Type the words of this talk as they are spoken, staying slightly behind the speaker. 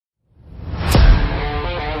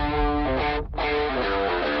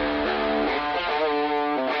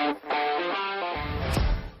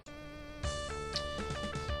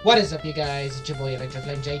What is up, you guys? It's your boy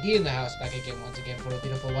Electroflame JD in the house, back again once again for a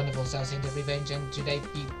beautiful, wonderful South-centered revenge. And today,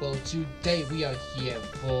 people, today we are here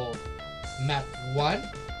for map 1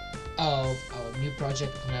 of our new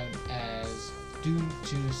project known as Doom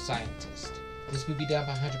 2 Scientist. This will be done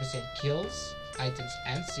by 100% kills, items,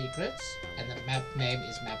 and secrets. And the map name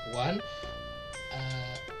is map 1,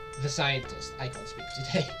 the Scientist. I can't speak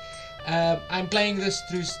today. I'm playing this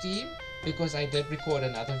through Steam because I did record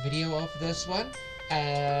another video of this one.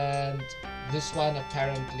 And this one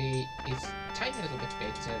apparently is a tiny little bit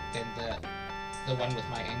better than the one with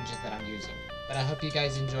my engine that I'm using. But I hope you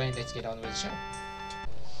guys enjoy, and let's get on with the show.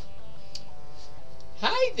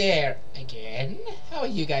 Hi there again. How are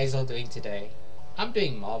you guys all doing today? I'm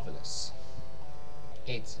doing marvelous.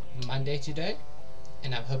 It's Monday today,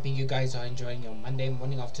 and I'm hoping you guys are enjoying your Monday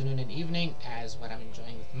morning, afternoon, and evening as what I'm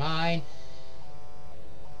enjoying with mine,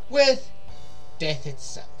 with death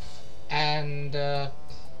itself. And if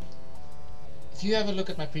you have a look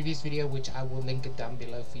at my previous video, which I will link it down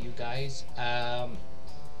below for you guys,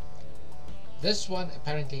 this one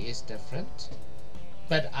apparently is different,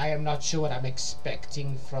 but I am not sure what I'm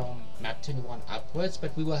expecting from map 21 upwards,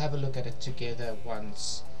 but we will have a look at it together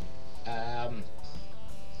once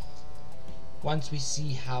once we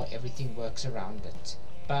see how everything works around it.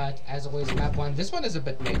 But as always, map 1, this one is a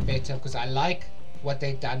bit better because I like what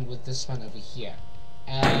they've done with this one over here.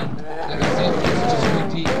 And like I said, it's just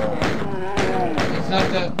quickly, it's not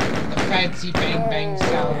the fancy bang bang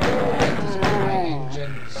sound that is on my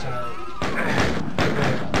engine, so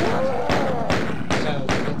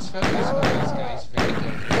let's focus on these guys very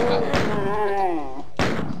carefully.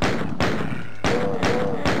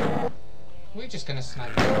 We're just gonna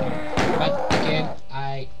snipe them. But again,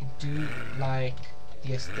 I do like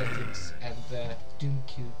the aesthetics and the Doom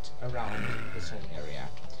cute around this whole area.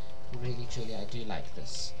 Really, truly, I do like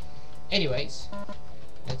this. Anyways,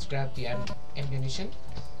 let's grab the ammunition.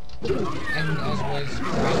 And as always,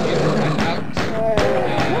 run out.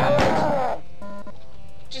 And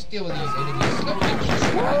just deal with these enemies slowly.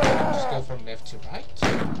 Just go from left to right.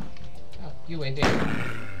 Oh, you went in.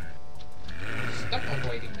 Stop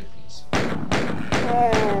avoiding me, please.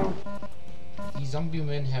 These zombie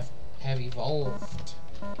men have evolved.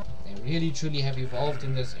 They really truly have evolved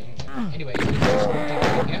in this engine. Anyways, let's just quickly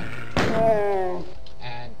go in here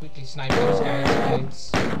and quickly snipe those guys'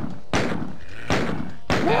 heads.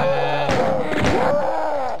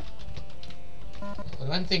 The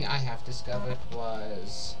one thing I have discovered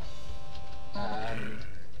was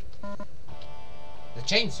the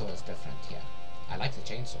chainsaw is different here. I like the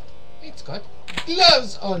chainsaw. It's got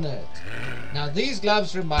gloves on it. Now these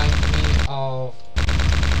gloves remind me of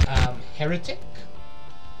Heretic.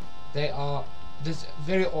 They are this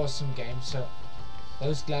very awesome game, so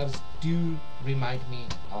those gloves do remind me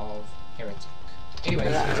of Heretic. Anyways,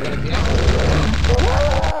 let's get up here.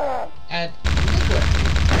 And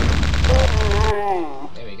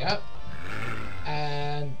there we go.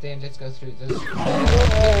 And then let's go through this.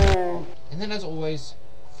 And then as always,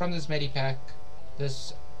 from this medipack,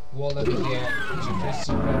 this wall over here, which is very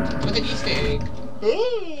secret, with an Easter egg.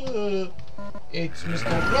 It's Mr.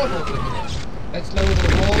 Global with it. Let's lower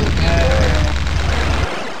the wall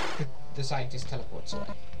and the scientist teleports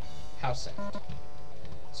away. How sad.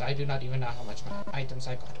 So I do not even know how much items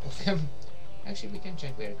I got off him. Actually, we can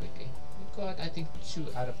check very quickly. We got, I think,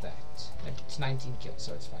 2 out of that. It's 19 kills,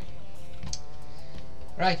 so it's fine.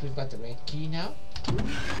 Right, we've got the red key now.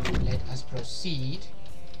 Let us proceed.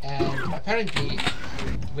 And apparently,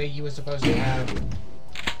 where you were supposed to have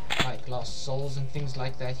like lost souls and things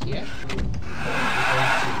like that here, we're going to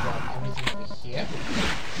grab everything over here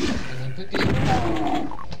and then quickly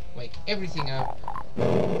wake everything up,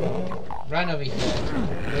 run over here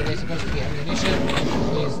where there's supposed to be ammunition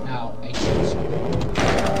is now a chainsaw.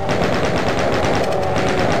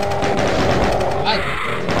 I like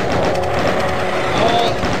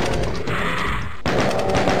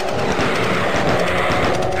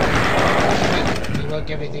it. We woke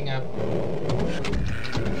everything up.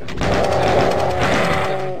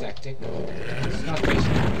 Tactic. It's not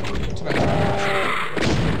wasting too much ammunition.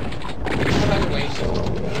 It's not waste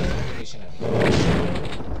ammunition.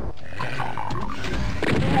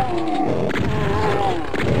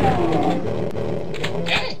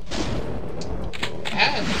 Okay.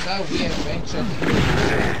 And so we have ventured through.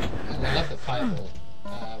 And I love the fireball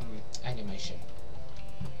animation.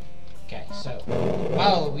 Okay, so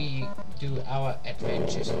while we do our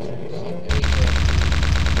adventures through here,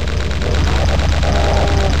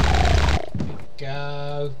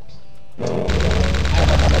 go.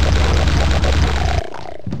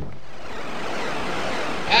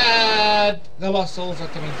 And the lost souls are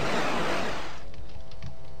coming through.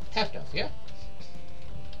 Half deaf, yeah?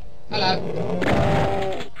 Hello.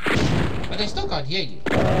 But they still can't hear you.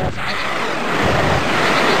 So I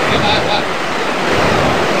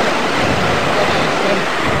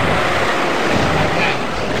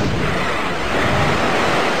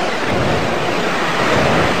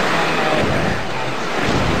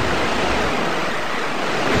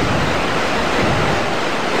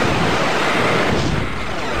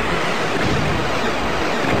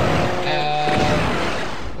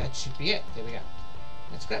that should be it. There we go.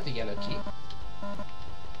 Let's grab the yellow key.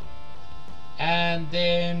 And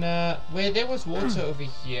then where there was water over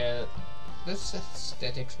here, this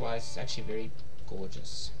aesthetics wise is actually very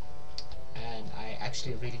gorgeous. And I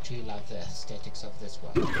actually really truly love the aesthetics of this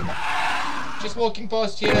one. Just walking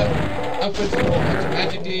past here, opens the door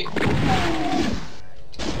automatically.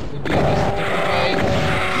 We do this a different way.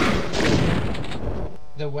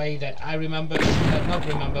 The way that I remember, not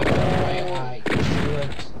remember, but the way I do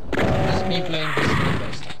it. This is me playing this for the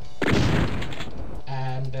first time.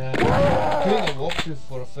 And doing a walkthrough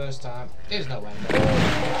for the first time, there's no way.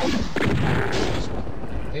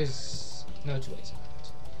 There's no two ways about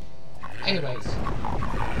it. Anyways.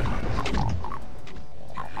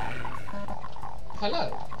 Hello.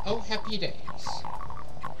 Oh, happy days.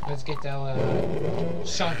 Let's get our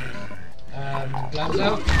shot gloves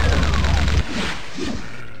out.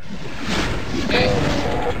 Okay.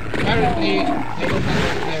 Apparently, they don't have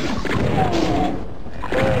to clear up.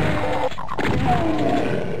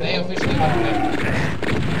 They officially got clear.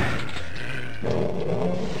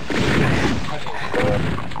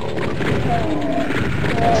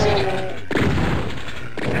 Okay.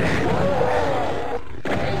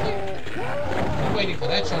 I'm waiting for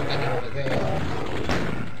that shotgun over there.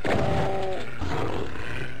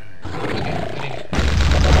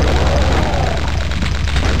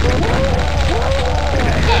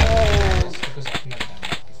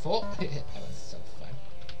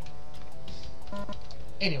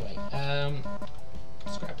 Anyway,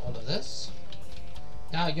 scrap all of this.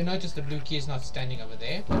 Now you notice the blue key is not standing over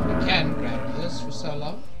there, but we can grab this for so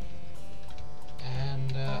long.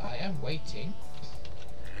 And I am waiting.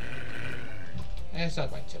 And it's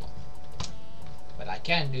not wait too long. But I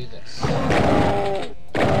can do this.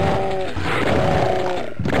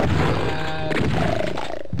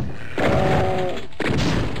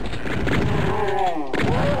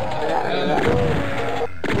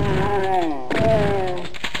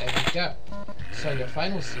 So your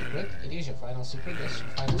final secret, it is your final secret, this your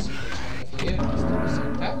final secret right over here, is the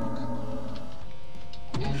reset pack.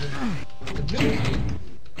 And the blue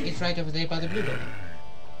key is right over there by the blue door.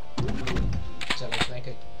 So let's make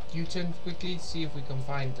a U-turn quickly, see if we can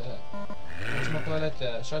find whatchamacallit,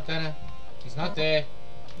 the shotgunner. He's not there,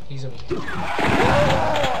 he's over here.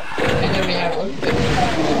 And then we have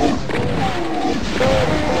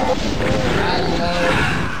I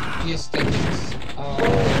love the aesthetics of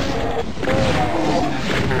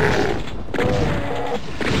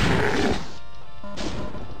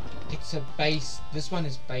it's a base, this one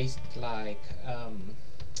is based like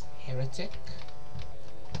Heretic,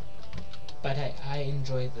 but I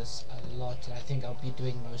enjoy this a lot, and I think I'll be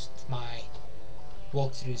doing most of my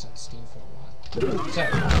walkthroughs on Steam for a while. So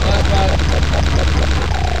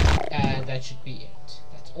and that should be it.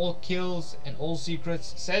 That's all kills and all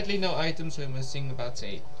secrets. Sadly no items, we're missing about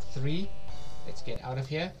say 3. Let's get out of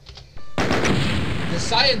here. The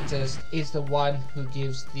scientist is the one who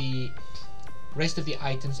gives the rest of the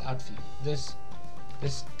items out for you. This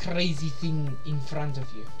crazy thing in front of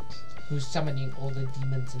you, who's summoning all the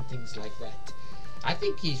demons and things like that. I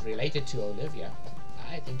think he's related to Olivia.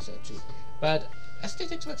 I think so too. But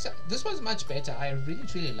aesthetics works out. This was much better. I really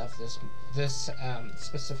truly love this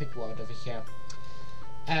specific word over here.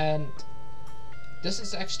 And this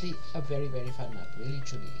is actually a very fun map. Really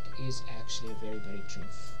truly, it is actually a very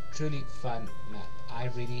truly fun map. I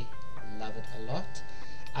really love it a lot.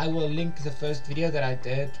 I will link the first video that I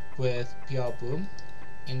did with PR Boom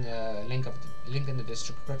in the link in the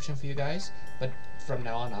description for you guys. But from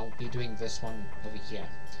now on, I'll be doing this one over here.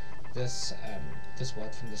 This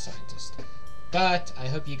word from the scientist. But I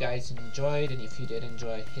hope you guys enjoyed, and if you did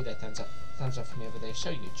enjoy, hit that thumbs up for me over there.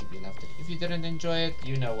 Show YouTube you loved it. If you didn't enjoy it,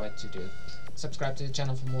 you know what to do. Subscribe to the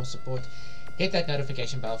channel for more support. Hit that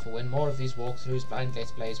notification bell for when more of these walkthroughs, blind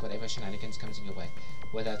let's plays, whatever shenanigans comes in your way.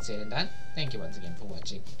 With that said and done, thank you once again for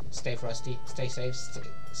watching. Stay frosty, stay safe,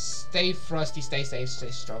 stay frosty, stay safe,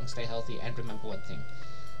 stay strong, stay healthy, and remember one thing.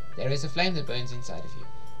 There is a flame that burns inside of you.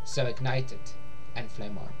 So ignite it and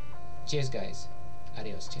flame on. Cheers guys.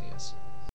 Adios, cheerios.